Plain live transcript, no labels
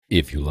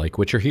If you like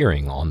what you're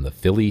hearing on the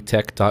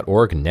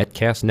phillytech.org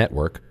Netcast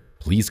network,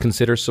 please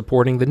consider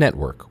supporting the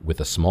network with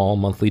a small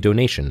monthly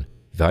donation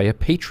via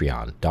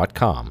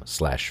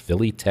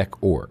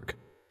patreon.com/phillytechorg.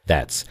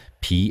 That's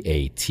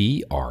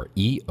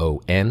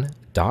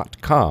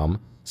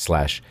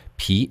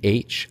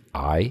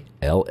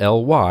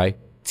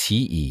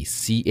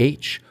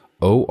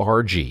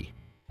patreon.com/PHILLYTECHORG.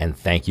 And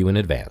thank you in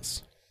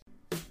advance.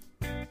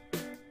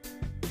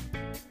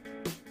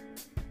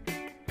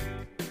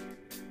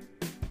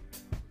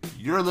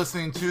 You're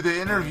listening to The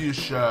Interview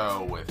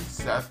Show with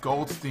Seth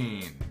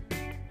Goldstein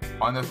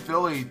on the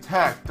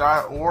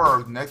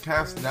phillytech.org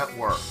Netcast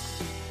Network.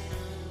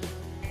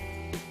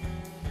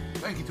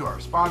 Thank you to our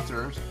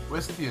sponsors,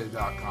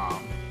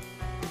 Wistia.com,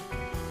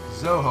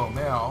 Zoho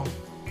Mail,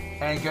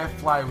 and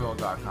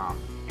GetFlywheel.com.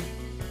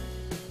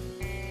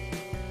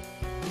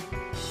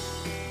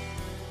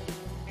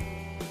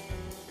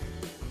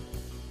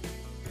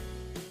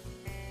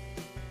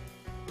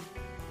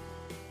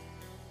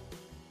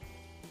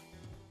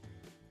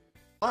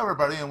 Hello,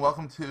 everybody, and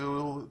welcome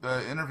to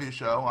the Interview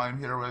Show. I'm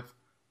here with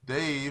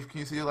Dave.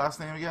 Can you see your last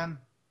name again?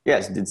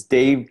 Yes, it's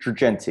Dave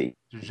Girgenti.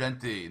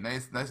 Girgenti,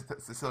 nice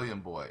Sicilian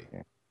boy.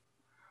 Yeah.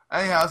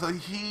 Anyhow, so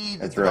he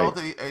That's developed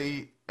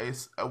right.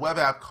 a web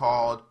app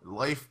called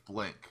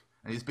LifeBlink,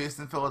 and he's based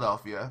in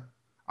Philadelphia,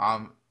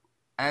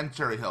 and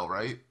Cherry Hill,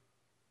 right?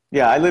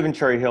 Yeah, I live in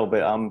Cherry Hill,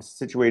 but I'm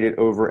situated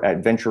over at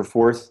Venture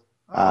Fourth.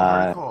 Oh,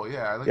 very cool.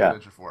 Yeah, I like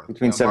Venture Fourth.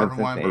 Between 7th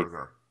and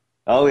 8th.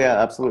 Oh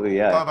yeah, absolutely.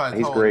 Yeah, talk about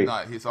he's total great.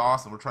 Nut. He's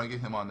awesome. We're trying to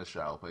get him on the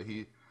show, but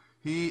he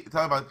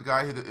talk about the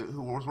guy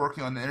who was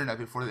working on the internet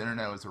before the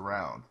internet was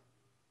around.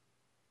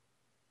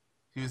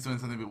 He was doing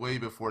something way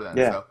before then.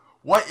 Yeah. So,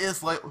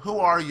 who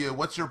are you?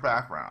 What's your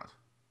background?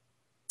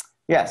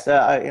 Yes,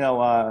 I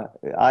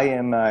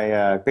am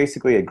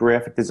basically a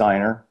graphic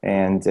designer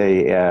and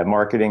a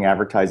marketing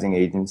advertising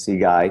agency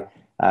guy.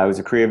 I was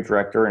a creative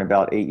director, and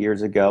about 8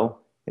 years ago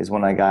is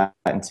when I got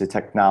into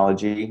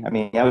technology. I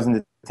mean, I was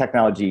into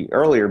technology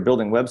earlier,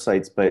 building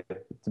websites, but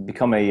to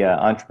become a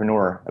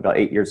entrepreneur about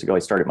 8 years ago, I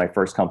started my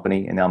first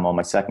company, and now I'm on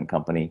my second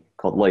company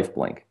called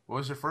LifeBlink. What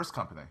was your first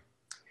company?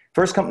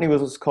 First company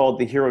was called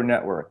the Hero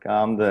Network.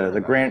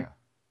 Yeah.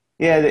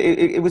 Yeah,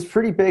 it was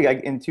pretty big.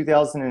 In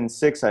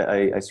 2006,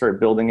 I started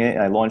building it,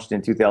 and I launched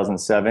in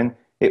 2007.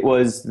 It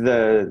was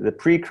the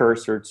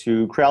precursor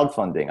to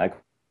crowdfunding. I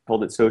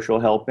called it social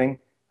helping.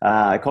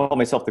 I called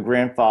myself the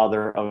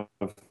grandfather of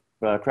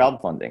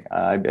crowdfunding.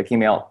 I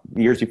came out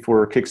years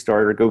before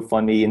Kickstarter,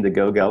 GoFundMe,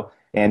 Indiegogo,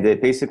 and it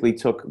basically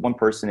took one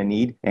person in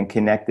need and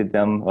connected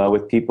them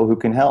with people who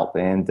can help.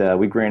 And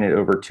we granted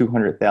over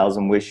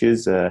 200,000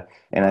 wishes, and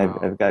Wow.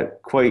 I've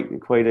got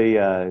quite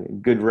a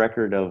good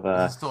record of.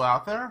 Is it still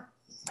out there?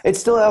 It's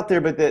still out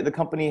there, but the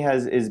company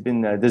has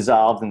been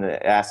dissolved and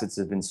the assets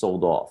have been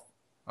sold off.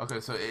 Okay,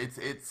 so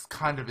it's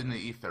kind of in the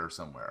ether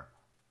somewhere.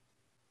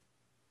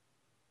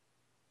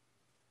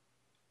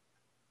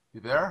 You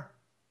there?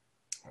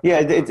 Yeah,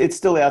 it's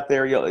still out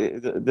there.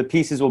 The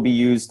pieces will be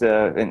used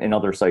in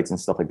other sites and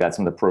stuff like that.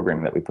 Some of the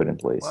programming that we put in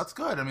place. Well, that's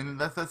good. I mean,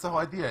 that's the whole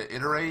idea.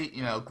 Iterate,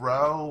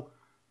 grow,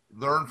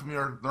 learn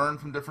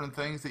from different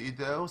things that you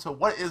do. So,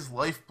 what is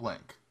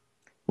LifeBlink?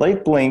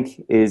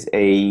 LifeBlink is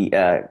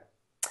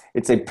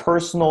it's a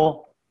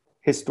personal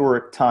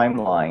historic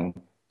timeline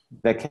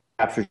that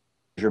captures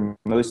your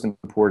most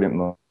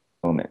important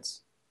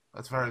moments.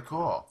 That's very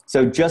cool.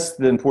 So just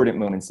the important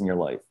moments in your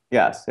life.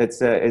 Yes,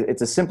 it's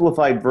a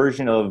simplified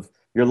version of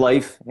your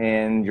life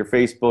and your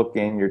Facebook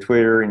and your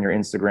Twitter and your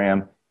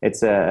Instagram.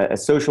 It's a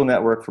social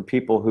network for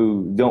people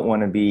who don't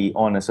want to be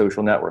on a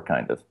social network,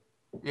 kind of.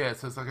 Yeah,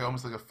 so it's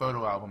almost like a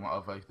photo album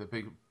of the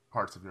big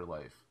parts of your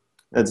life.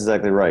 That's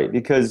exactly right.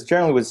 Because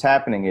generally what's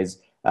happening is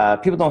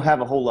people don't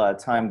have a whole lot of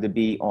time to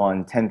be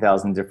on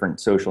 10,000 different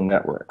social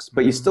networks,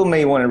 but you still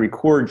may want to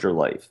record your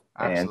life.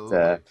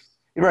 Absolutely.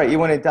 And right, you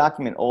want to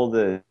document all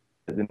the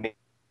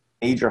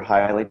major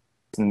highlights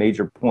and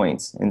major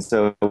points. And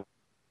so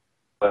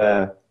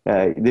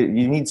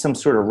you need some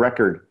sort of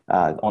record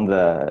that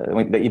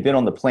you've been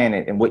on the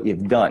planet and what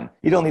you've done.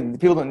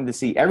 People don't need to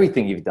see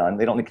everything you've done.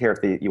 They don't care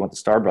if you went to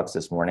Starbucks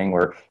this morning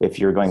or if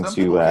you're going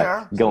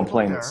to go and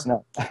play in the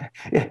snow.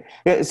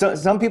 Yeah, so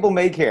some people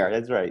may care.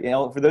 That's right.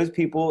 For those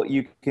people,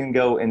 you can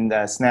go and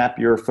snap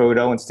your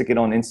photo and stick it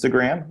on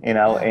Instagram.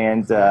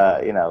 And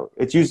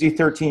it's usually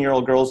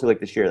 13-year-old girls who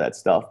like to share that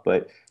stuff.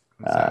 But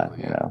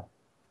exactly,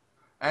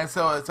 And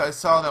so I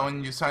saw that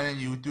when you sign in,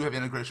 you do have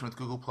integration with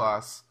Google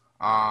Plus.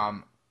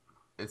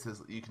 It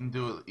says you can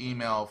do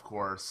email, of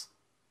course,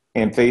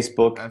 and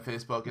Facebook, and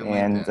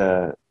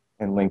LinkedIn.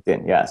 And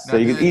LinkedIn. Yes, Now, so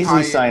you can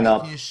easily sign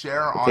up. Can you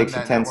share on that network? It takes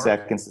you 10 network?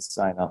 seconds to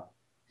sign up.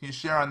 Can you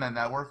share on that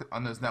network,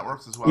 on those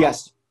networks as well?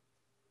 Yes.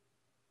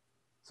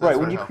 So right.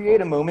 When you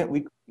create a moment,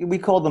 we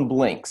call them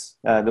blinks.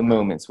 The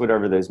moments,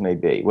 whatever those may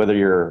be. Whether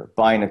you're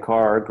buying a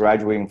car,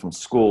 graduating from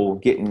school,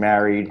 getting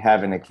married,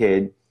 having a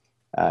kid,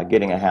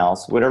 getting a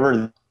house,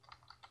 whatever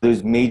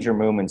those major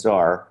moments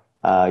are,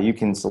 you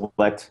can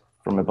select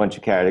from a bunch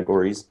of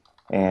categories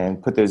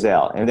and put those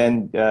out. And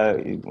then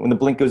when the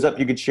blink goes up,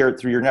 you could share it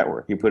through your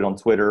network. You put it on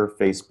Twitter,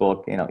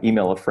 Facebook,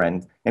 email a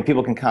friend, and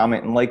people can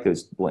comment and like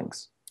those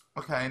blinks.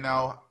 Okay,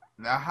 now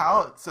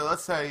how? So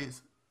let's say,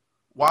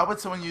 why would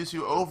someone use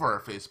you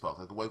over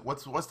Facebook? Like,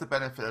 what's the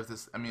benefit of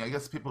this? I mean, I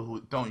guess people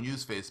who don't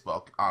use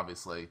Facebook,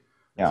 obviously,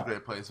 it's a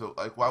great place. So,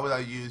 like, why would I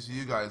use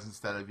you guys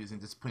instead of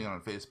just putting it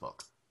on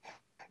Facebook?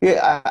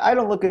 Yeah, I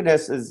don't look at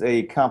this as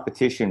a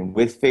competition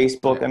with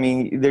Facebook. Yeah. I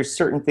mean, there's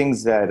certain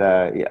things that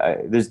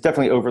there's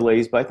definitely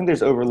overlays, but I think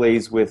there's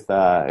overlays with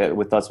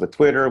us with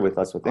Twitter, with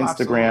us with Oh,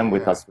 Instagram, absolutely,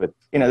 with yeah. us with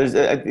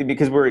there's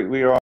because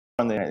we are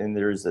on there and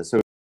there's a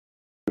social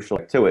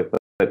to it.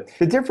 But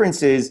the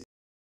difference is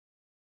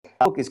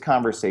Facebook is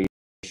conversation.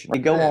 You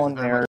go It is on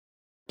very much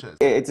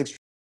there, is. it's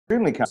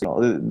extremely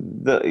conversational.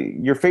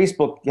 Your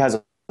Facebook has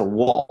a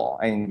wall,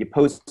 and you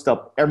post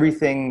up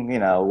everything.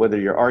 Whether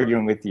you're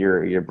arguing with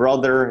your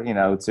brother,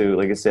 to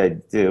like I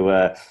said,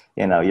 to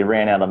you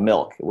ran out of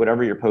milk,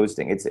 whatever you're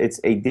posting. It's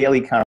a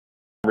daily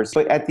conversation.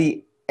 But at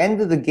the end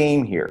of the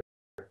game here,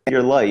 in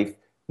your life,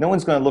 no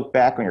one's going to look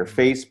back on your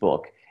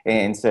Facebook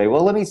and say,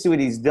 "Well, let me see what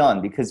he's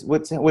done," because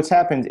what's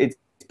happened, it's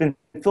been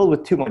filled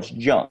with too much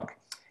junk.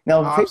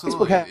 Now, Oh, Facebook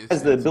absolutely.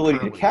 has the It's ability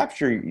to incredibly.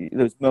 capture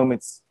those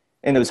moments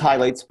and those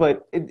highlights,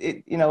 but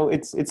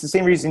it's the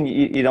same reason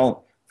you don't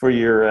for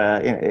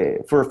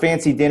a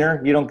fancy dinner,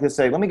 you don't just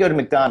say, "Let me go to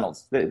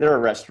McDonald's." They're a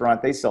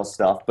restaurant; they sell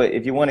stuff. But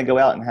if you want to go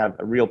out and have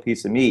a real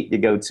piece of meat, you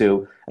go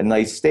to a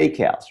nice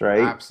steakhouse, right?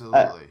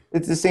 Absolutely.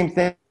 It's the same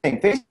thing.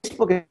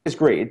 Facebook is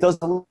great. It does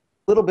a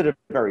little bit of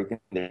everything.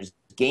 There's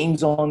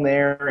games on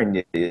there,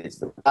 and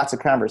it's lots of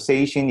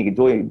conversation. You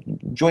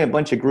can join a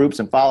bunch of groups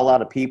and follow a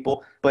lot of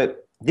people.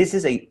 But this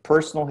is a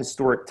personal,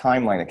 historic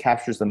timeline that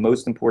captures the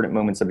most important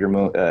moments of your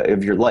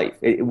life.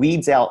 It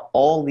weeds out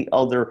all the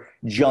other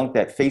junk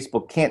that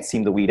Facebook can't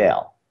seem to weed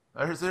out.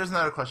 There's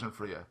another question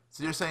for you.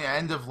 So you're saying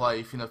end of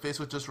life.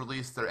 Facebook just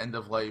released their end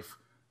of life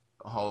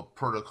whole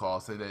protocol,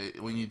 saying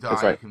that when you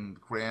That's die, you right. can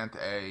grant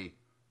a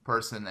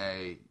person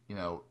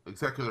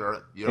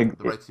executor the It-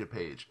 right to your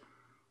page.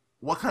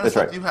 What kind of That's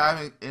stuff right. do you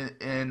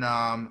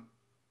have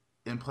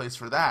in place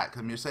for that?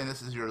 Because you're saying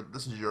this is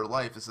your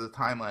life. This is a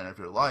timeline of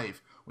your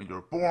life. When you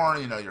were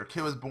born, your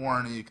kid was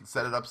born, and you can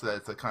set it up so that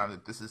it's like kind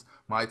of this is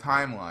my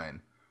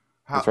timeline.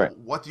 That's right.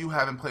 What do you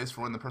have in place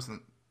for when the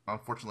person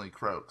unfortunately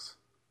croaks?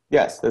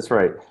 Yes, that's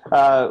right.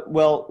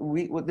 Well,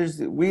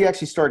 we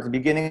actually start at the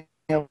beginning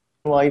of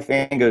life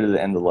and go to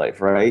the end of life,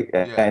 right?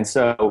 Yeah, And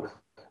so,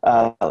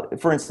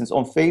 for instance,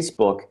 on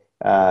Facebook,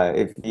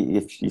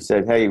 if you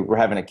said, "Hey, we're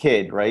having a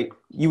kid," right?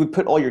 You would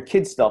put all your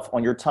kid stuff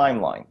on your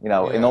timeline,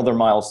 and yeah, all their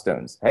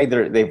milestones. Hey,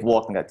 they've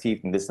walked and got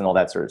teeth and this and all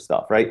that sort of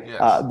stuff, right?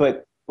 yes.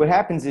 But what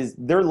happens is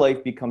their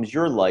life becomes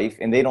your life,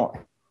 and they don't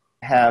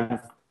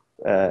have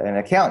an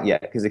account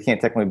yet because they can't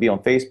technically be on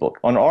Facebook.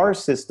 On our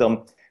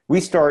system, we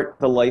start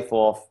the life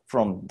off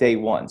from day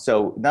one.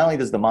 So not only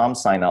does the mom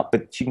sign up,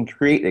 but she can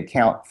create an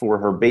account for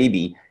her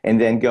baby and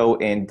then go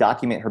and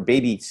document her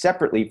baby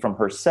separately from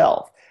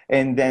herself.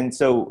 And then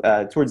so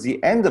towards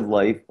the end of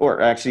life,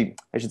 or actually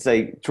I should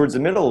say towards the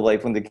middle of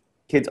life, when the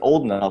kid's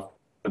old enough,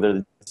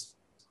 whether it's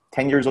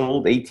 10 years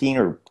old, 18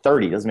 or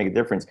 30, doesn't make a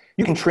difference.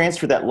 You can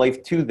transfer that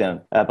life to them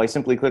by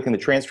simply clicking the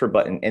transfer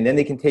button, and then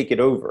they can take it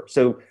over.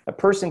 So a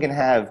person can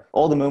have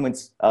all the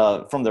moments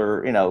from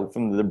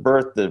the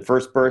birth, the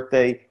first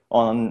birthday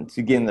on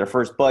to getting their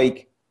first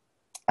bike,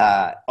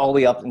 all the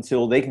way up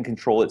until they can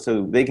control it,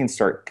 so they can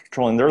start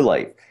controlling their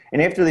life.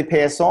 And after they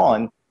pass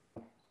on,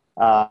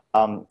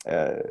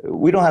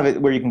 we don't have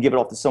it where you can give it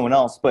off to someone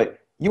else, but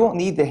you won't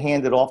need to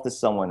hand it off to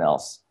someone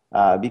else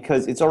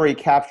because it's already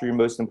captured your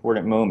most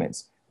important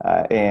moments.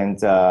 And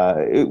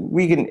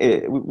we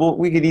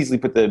could easily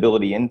put the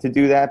ability in to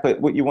do that. But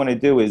what you want to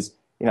do is,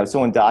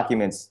 someone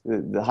documents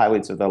the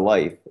highlights of their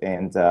life,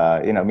 and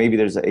maybe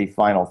there's a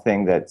final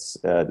thing that's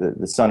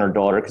the son or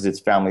daughter, because it's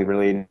family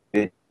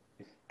related,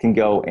 can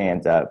go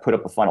and put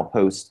up a final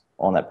post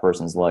on that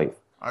person's life.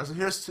 All right, so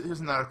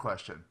here's another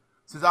question.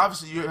 Since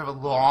obviously you have a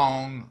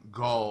long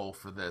goal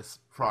for this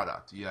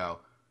product,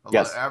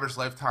 Yes, average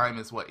lifetime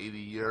is what, 80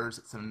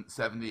 years,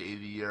 70,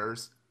 80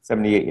 years.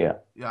 78. Yeah,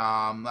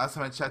 Last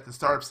time I checked, the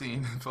startup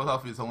scene in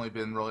Philadelphia has only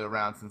been really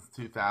around since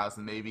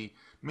 2000,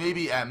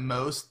 maybe at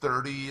most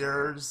 30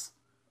 years,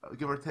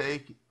 give or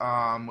take.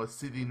 With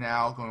CD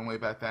Now going way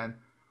back then.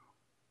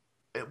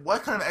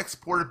 What kind of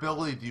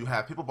exportability do you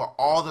have? People put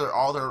all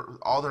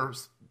their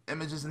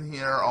images in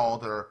here, all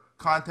their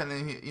content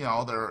in here,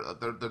 all their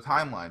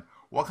timeline.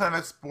 What kind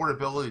of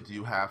exportability do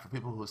you have for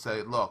people who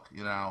say, look,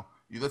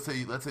 let's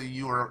say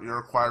you're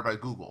acquired by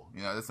Google,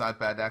 that's not a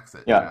bad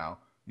exit, yeah,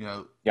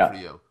 for yeah.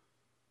 you.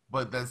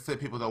 But let's say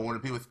people don't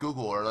want to be with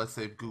Google, or let's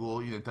say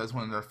Google, does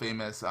one of their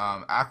famous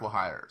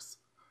acqui-hires.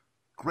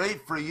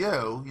 Great for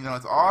you,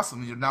 it's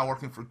awesome. You're now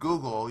working for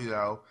Google,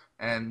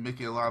 and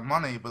making a lot of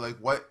money. But like,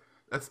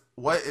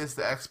 what is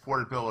the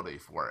exportability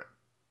for it?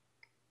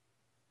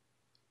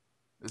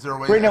 Is there a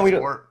way Right to now, we don't.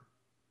 export?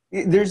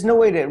 There's no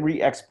way to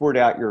re-export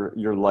out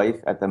your life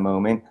at the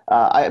moment.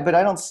 But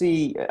I don't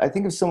see. I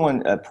think if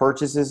someone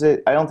purchases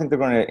it, I don't think they're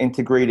going to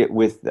integrate it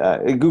with.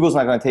 Google's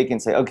not going to take it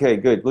and say, okay,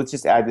 good, let's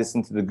just add this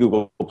into the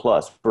Google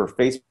Plus. For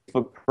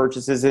Facebook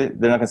purchases it,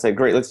 they're not going to say,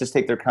 great, let's just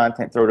take their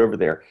content, throw it over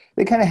there.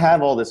 They kind of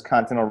have all this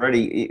content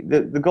already.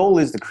 The goal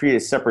is to create a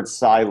separate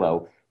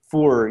silo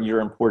for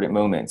your important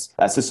moments,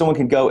 so someone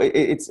can go.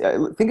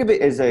 Think of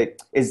it as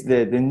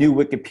the new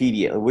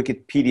Wikipedia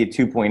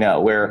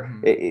 2.0, where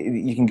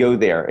you can go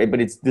there,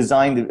 but it's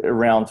designed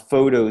around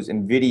photos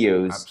and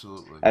videos,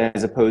 Absolutely.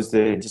 as opposed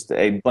to just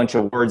a bunch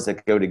of words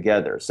that go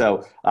together.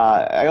 So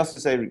I also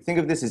say think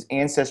of this as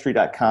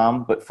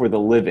Ancestry.com, but for the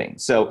living.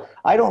 So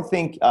I don't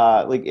think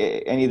like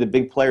any of the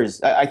big players.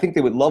 I think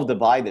they would love to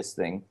buy this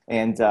thing,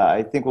 and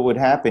I think what would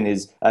happen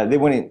is they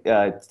wouldn't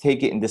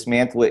take it and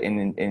dismantle it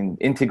and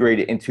integrate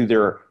it into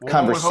their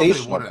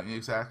conversation. Well, wouldn't.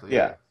 Exactly.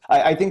 Yeah,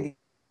 I think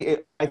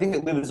it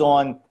lives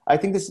on. I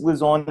think this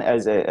lives on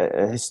as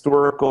a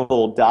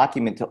historical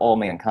document to all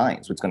mankind.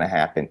 Is what's going to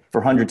happen for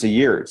hundreds of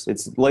years.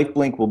 It's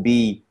LifeBlink will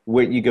be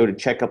where you go to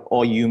check up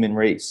all human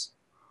race.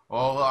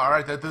 Well, all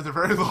right. Those are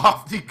very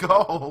lofty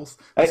goals.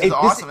 This is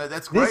awesome.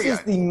 That's great. This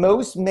is the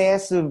most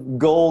massive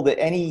goal that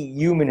any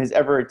human has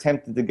ever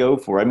attempted to go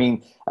for. I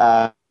mean,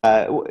 like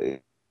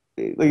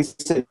I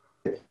said,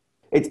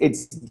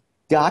 it's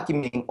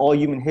documenting all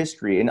human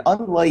history. And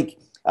unlike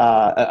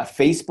a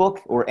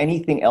Facebook or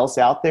anything else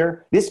out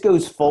there, this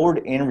goes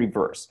forward and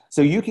reverse.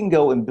 So you can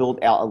go and build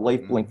out a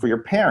LifeBlink for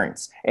your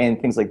parents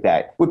and things like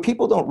that. What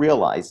people don't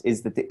realize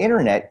is that the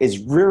internet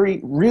is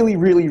really, really,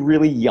 really,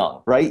 really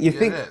young, right? You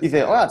think,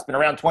 oh, it's been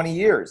around 20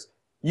 years.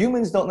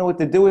 Humans don't know what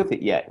to do with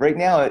it yet. Right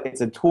now,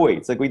 it's a toy.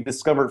 It's like we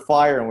discovered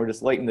fire and we're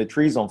just lighting the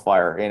trees on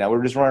fire. You know,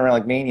 we're just running around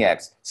like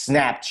maniacs.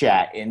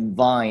 Snapchat and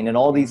Vine and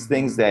all these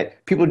things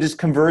that people are just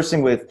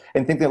conversing with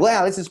and thinking,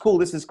 wow, this is cool,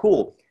 this is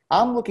cool.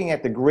 I'm looking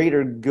at the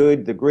greater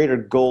good, the greater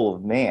goal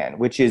of man,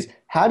 which is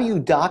how do you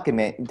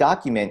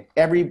document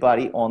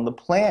everybody on the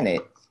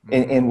planet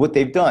and what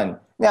they've done.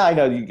 Now, I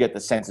know you get the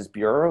Census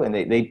Bureau, and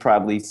they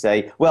probably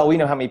say, well, we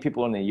know how many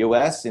people are in the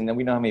U.S., and then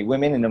we know how many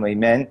women and how many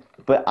men.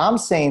 But I'm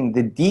saying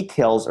the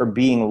details are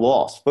being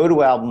lost.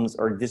 Photo albums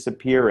are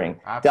disappearing.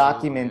 Absolutely,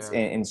 documents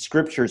and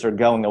scriptures are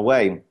going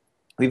away.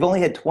 We've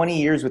only had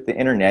 20 years with the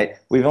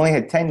internet. We've only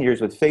had 10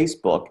 years with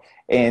Facebook.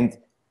 And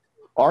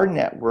our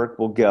network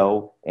will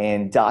go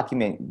and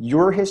document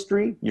your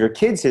history, your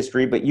kids'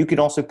 history, but you can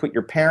also put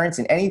your parents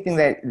and anything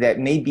that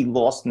may be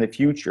lost in the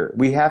future.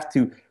 We have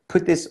to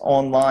put this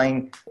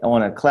online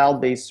on a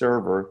cloud-based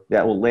server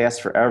that will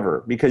last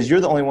forever, because you're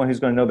the only one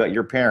who's going to know about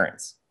your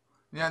parents.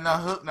 Yeah.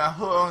 Now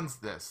who owns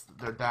this?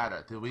 Their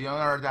data? Do we own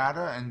our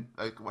data? And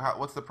like,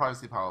 what's the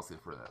privacy policy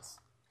for this?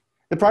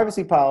 The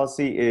privacy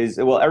policy is,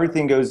 well,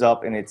 everything goes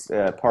up and it's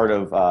part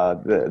of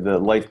the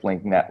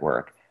LifeBlink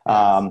network.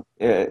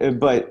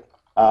 But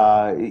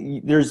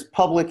there's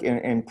public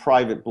and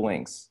private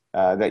blinks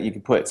that you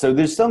can put. So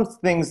there's some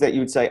things that you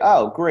would say,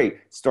 oh, great,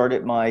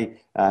 started my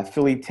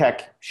Philly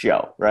tech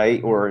show,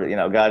 right? Or,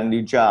 got a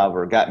new job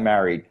or got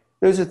married.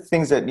 Those are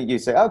things that you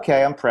say,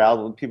 okay, I'm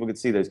proud. People could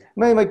see those.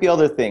 There might be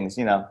other things,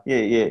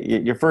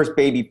 your first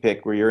baby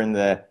pic where you're in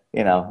the,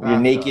 you're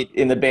naked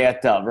in the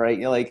bathtub, right?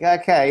 You're like,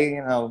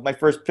 okay, my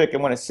first pic, I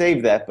want to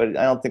save that, but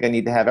I don't think I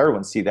need to have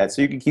everyone see that.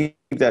 So you can keep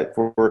that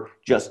for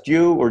just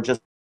you or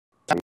just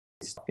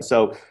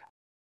so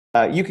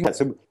you can.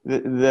 So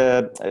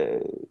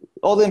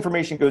all the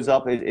information goes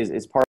up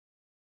is part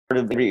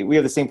of we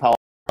have the same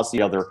policy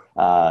other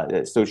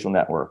social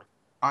network.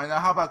 All right, now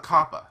how about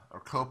COPPA or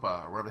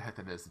COPA or whatever the heck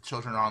it is, the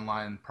Children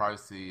Online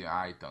Privacy,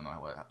 I don't know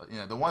what,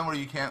 the one where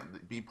you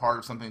can't be part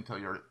of something until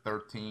you're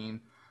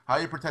 13. How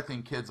are you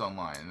protecting kids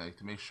online, like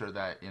to make sure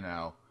that,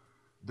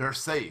 they're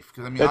safe?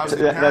 Because I mean,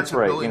 obviously parents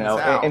are billing this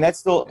out. And that's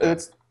still,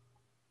 it's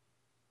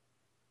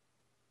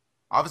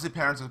obviously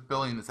parents are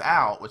billing this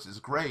out, which is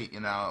great,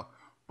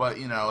 but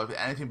if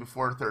anything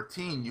before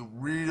 13, you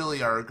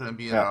really are going to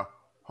be in a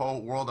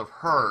whole world of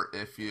hurt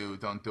if you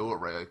don't do it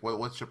right. Like,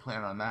 what's your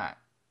plan on that?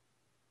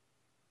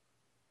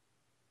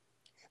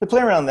 The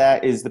plan around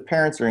that is the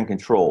parents are in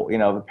control. If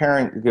a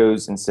parent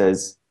goes and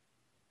says,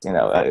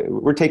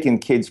 we're taking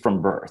kids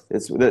from birth.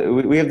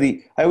 We have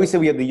I always say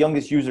we have the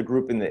youngest user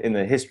group in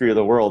the history of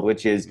the world,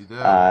 which is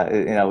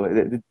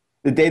the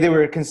day they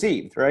were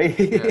conceived, right?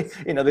 Yes.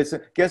 They say,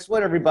 guess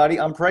what, everybody,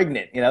 I'm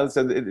pregnant.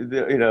 So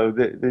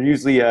they're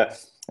usually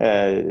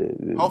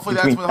hopefully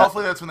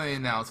that's when they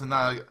announce, and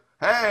not like,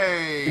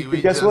 hey,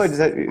 we're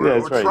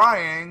right.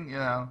 trying,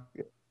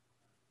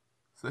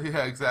 So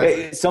yeah,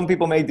 exactly. Some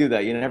people may do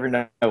that. You never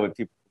know what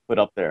people put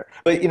up there.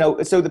 But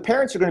so the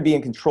parents are going to be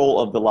in control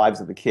of the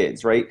lives of the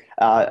kids, right?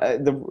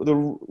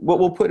 What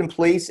we'll put in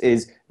place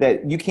is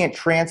that you can't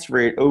transfer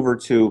it over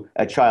to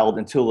a child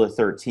until they're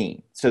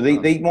 13. So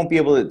they won't be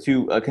able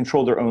to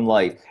control their own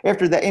life.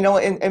 After that,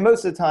 and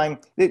most of the time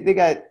they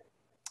got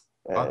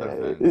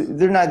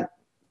they're not.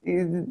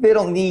 They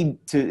don't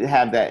need to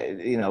have that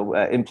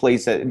in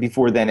place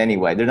before then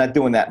anyway. They're not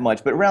doing that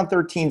much. But around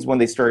 13 is when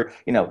they start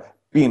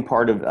being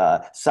part of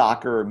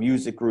soccer or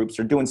music groups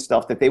or doing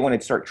stuff that they want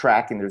to start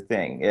tracking their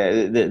thing,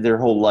 their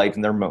whole life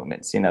and their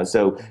moments,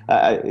 So,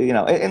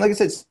 and like I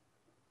said,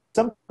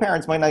 some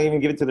parents might not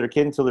even give it to their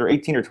kid until they're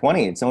 18 or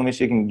 20, and some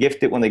wish you can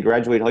gift it when they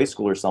graduate high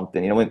school or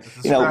something. It's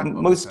a scrapbook,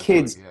 Most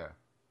essentially. kids, Yeah.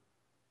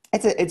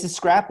 it's a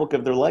scrapbook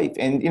of their life.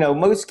 And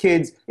most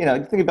kids,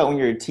 think about when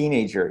you're a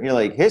teenager, you're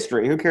like,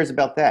 history, who cares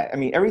about that? I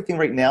mean, everything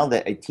right now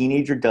that a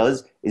teenager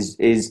does is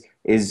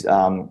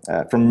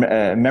from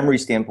a memory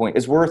standpoint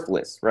is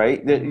worthless,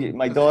 right?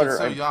 My daughter, It's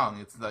so young.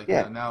 It's like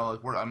yeah. now,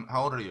 like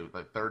how old are you?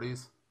 Like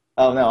 30s?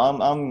 Oh no,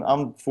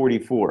 I'm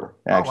 44 Oh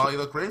well, actually you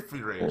look great for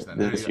your age then.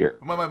 There this you go. year.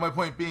 My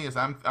point being is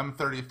I'm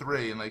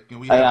 33 and like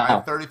I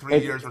have I 33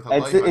 It's years worth of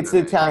it's life it's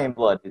under me. Italian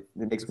blood. It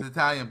makes It's me.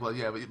 Italian blood,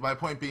 yeah. But my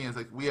point being is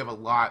like we have a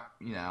lot,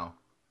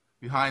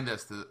 behind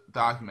us to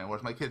document.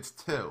 Whereas my kid's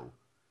two,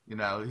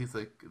 he's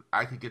like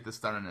I could get this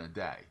done in a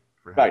day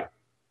for him. Right.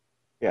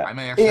 Yeah. I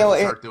may actually have to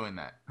start doing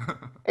that.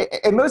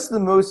 And most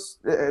of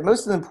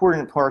the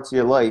important parts of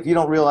your life, you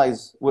don't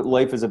realize what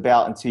life is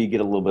about until you get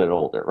a little bit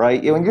older,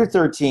 right? When you're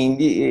 13,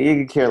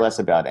 you could care less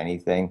about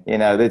anything.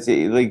 That's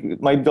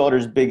like my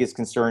daughter's biggest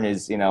concern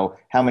is,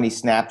 how many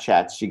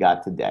Snapchats she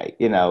got today.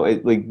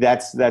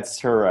 That's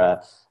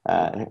her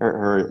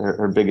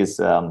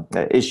biggest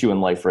issue in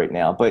life right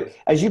now. But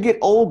as you get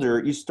older,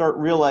 you start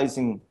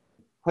realizing,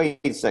 wait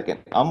a second,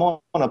 I'm on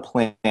a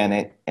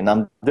planet and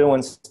I'm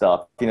doing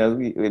stuff.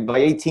 By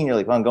 18, you're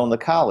like, well, I'm going to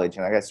college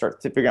and I got to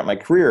start to figure out my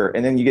career.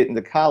 And then you get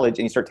into college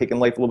and you start taking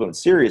life a little bit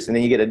serious. And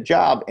then you get a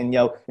job and,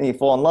 then you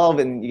fall in love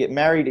and you get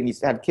married and you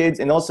have kids.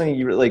 And all of a sudden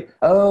you're like,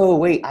 oh,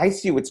 wait, I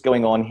see what's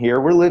going on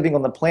here. We're living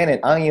on the planet.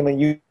 I am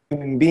a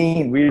human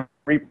being. We're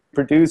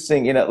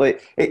reproducing,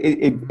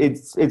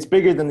 it's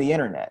bigger than the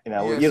internet.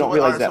 Yeah. You So don't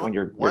realize that when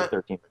you're what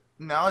 13.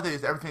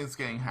 nowadays everything's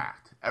getting hacked.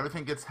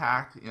 Everything gets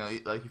hacked.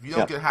 Like if you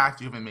don't Yeah. get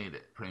hacked, you haven't made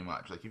it. Pretty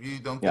much. Like if you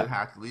don't Yeah. get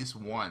hacked at least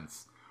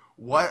once,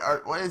 what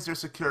is your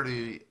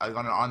security like,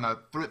 on a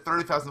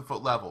 30,000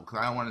 foot level? Because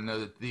I don't want to know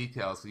the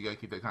details, so you gotta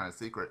keep that kind of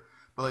secret.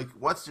 But like,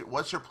 what's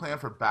your plan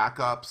for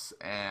backups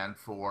and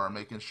for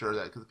making sure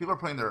that because people are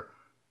putting they're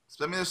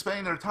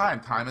spending their time.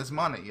 Time is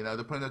money. They're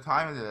putting their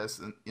time into this,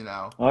 and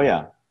Oh,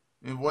 yeah.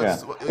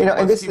 what's Yeah.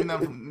 what's keeping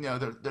them from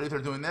they're either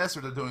doing this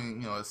or they're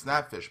doing a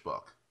Snapfish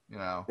book.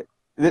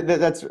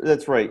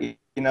 That's right.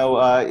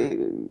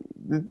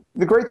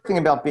 The great thing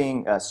about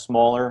being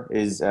smaller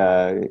is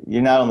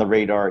you're not on the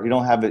radar. You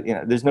don't have it.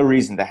 There's no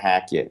reason to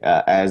hack it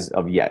as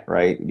of yet,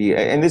 right?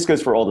 And this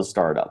goes for all the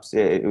startups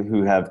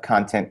who have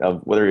content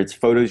of whether it's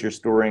photos you're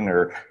storing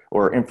or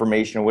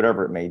information or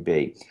whatever it may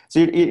be. So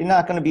you're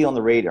not going to be on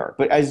the radar.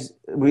 But as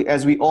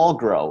we all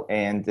grow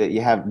and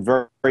you have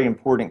very, very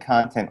important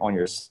content on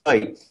your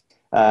site,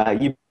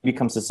 you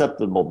become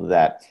susceptible to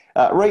that.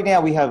 Right now,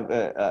 we have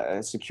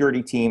a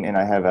security team, and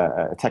I have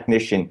a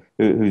technician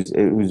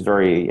who's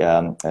very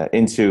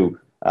into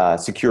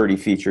security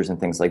features and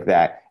things like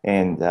that.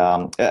 And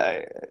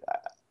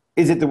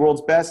is it the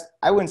world's best?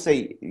 I wouldn't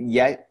say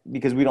yet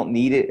because we don't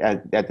need it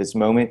at this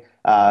moment.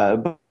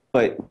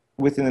 But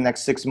within the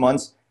next 6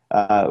 months,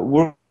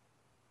 we're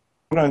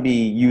going to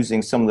be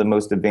using some of the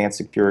most advanced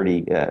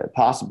security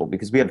possible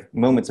because we have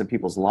moments of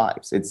people's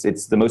lives.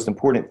 It's the most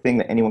important thing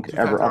that anyone could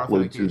ever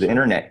upload to the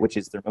internet, which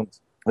is their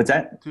moments. What's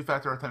that?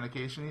 Two-factor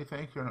authentication. You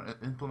think you're gonna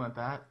implement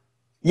that?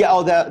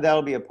 Yeah,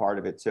 that'll be a part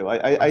of it too.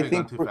 I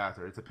think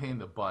two-factor. It's a pain in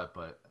the butt,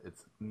 but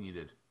it's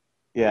needed.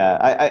 Yeah,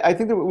 I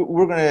think that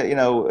we're gonna,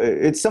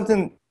 it's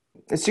something.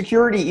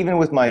 Security, even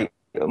with my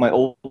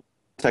old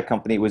tech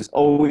company, was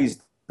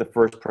always the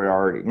first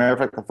priority. Matter of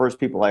fact, the first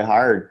people I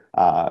hired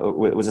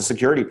was a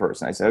security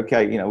person. I said,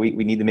 okay, we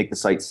need to make the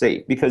site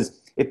safe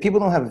because if people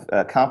don't have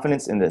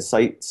confidence in the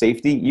site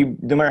safety,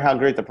 no matter how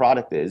great the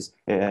product is,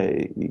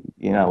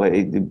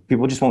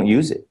 people just won't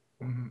use it.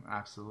 Mm-hmm.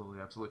 Absolutely,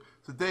 absolutely.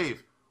 So,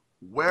 Dave,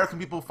 where can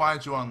people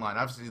find you online?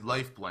 Obviously,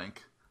 LifeBlink,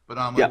 but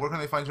Yeah. where can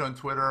they find you on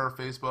Twitter,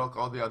 Facebook,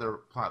 all the other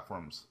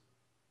platforms?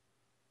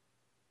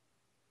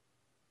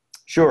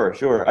 Sure.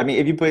 I mean,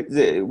 if you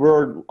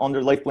we're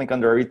under LifeBlink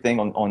under everything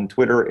on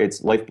Twitter,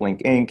 it's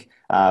LifeBlink Inc.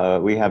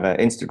 We have an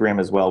Instagram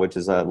as well, which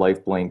is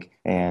LifeBlink.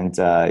 And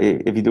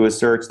if you do a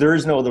search, there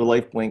is no other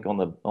LifeBlink on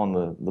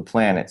the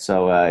planet.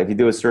 So if you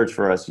do a search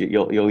for us,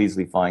 you'll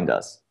easily find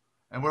us.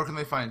 And where can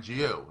they find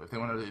you if they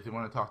want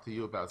to talk to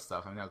you about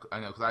stuff? I know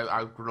because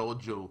I've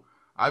grilled you.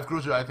 I've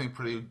grilled you, I think,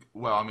 pretty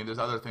well. I mean, there's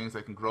other things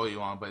I can grill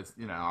you on, but it's,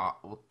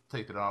 we'll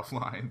take it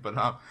offline. But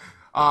no,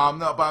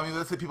 but I mean,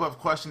 let's say people have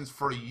questions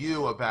for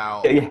you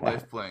about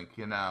LifeBlink.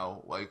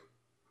 Like,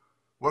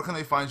 where can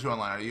they find you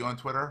online? Are you on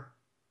Twitter?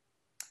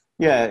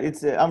 Yeah,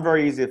 I'm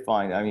very easy to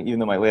find. I mean, even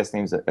though my last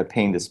name's a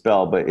pain to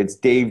spell, but it's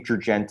Dave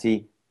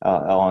Girgenti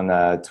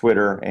on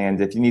Twitter. And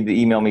if you need to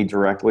email me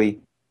directly,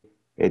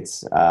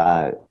 it's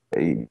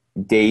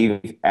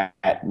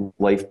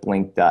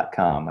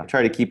dave@lifeblink.com. I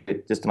try to keep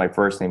it just to my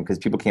first name because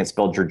people can't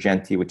spell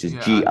Girgenti, which is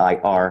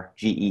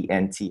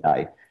Girgenti.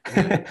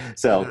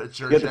 So Girgenti.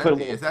 you have to put a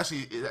little. It's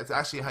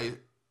actually how you.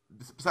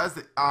 Besides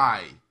the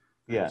I,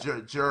 Yeah.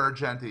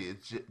 Girgenti.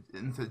 It's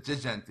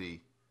Girgenti.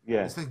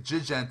 Yeah. Just think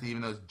Girgenti,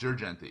 even though it's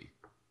Girgenti.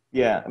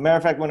 Yeah. As a matter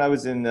of fact, when I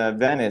was in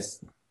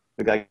Venice,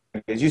 the guy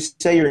goes, "You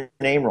say your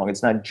name wrong.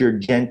 It's not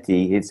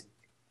Girgenti. It's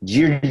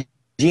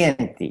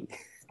Girgenti."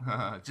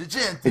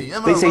 Girgenti, They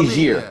say mamma mia,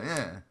 Gir.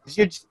 yeah.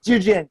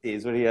 Girgenti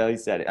is what he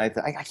said. I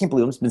can't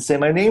believe I've been saying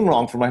my name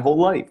wrong for my whole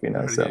life, you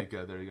know. There you So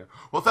go. There you go.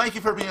 Well, thank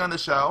you for being on the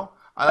show.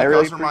 I'd I like to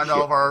really also remind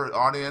all appreciate of our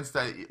audience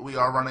that we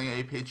are running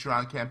a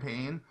Patreon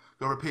campaign.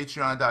 Go over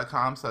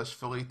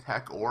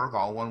patreon.com/PhillyTechOrg,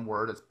 all one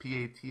word. It's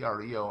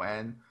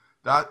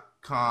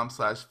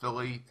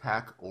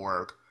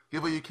patreon.com/PhillyTechOrg.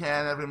 Give what you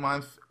can every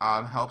month.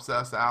 Helps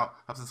us out.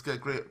 Helps us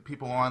get great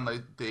people on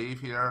like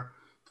Dave here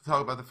to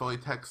talk about the Philly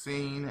tech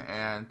scene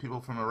and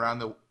people from around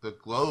the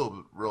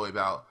globe really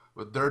about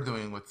what they're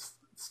doing with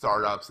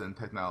startups and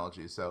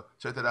technology. So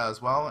check that out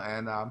as well.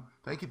 And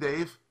thank you,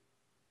 Dave.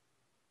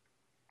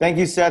 Thank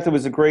you, Seth. It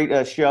was a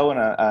great show, and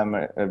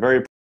I'm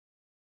very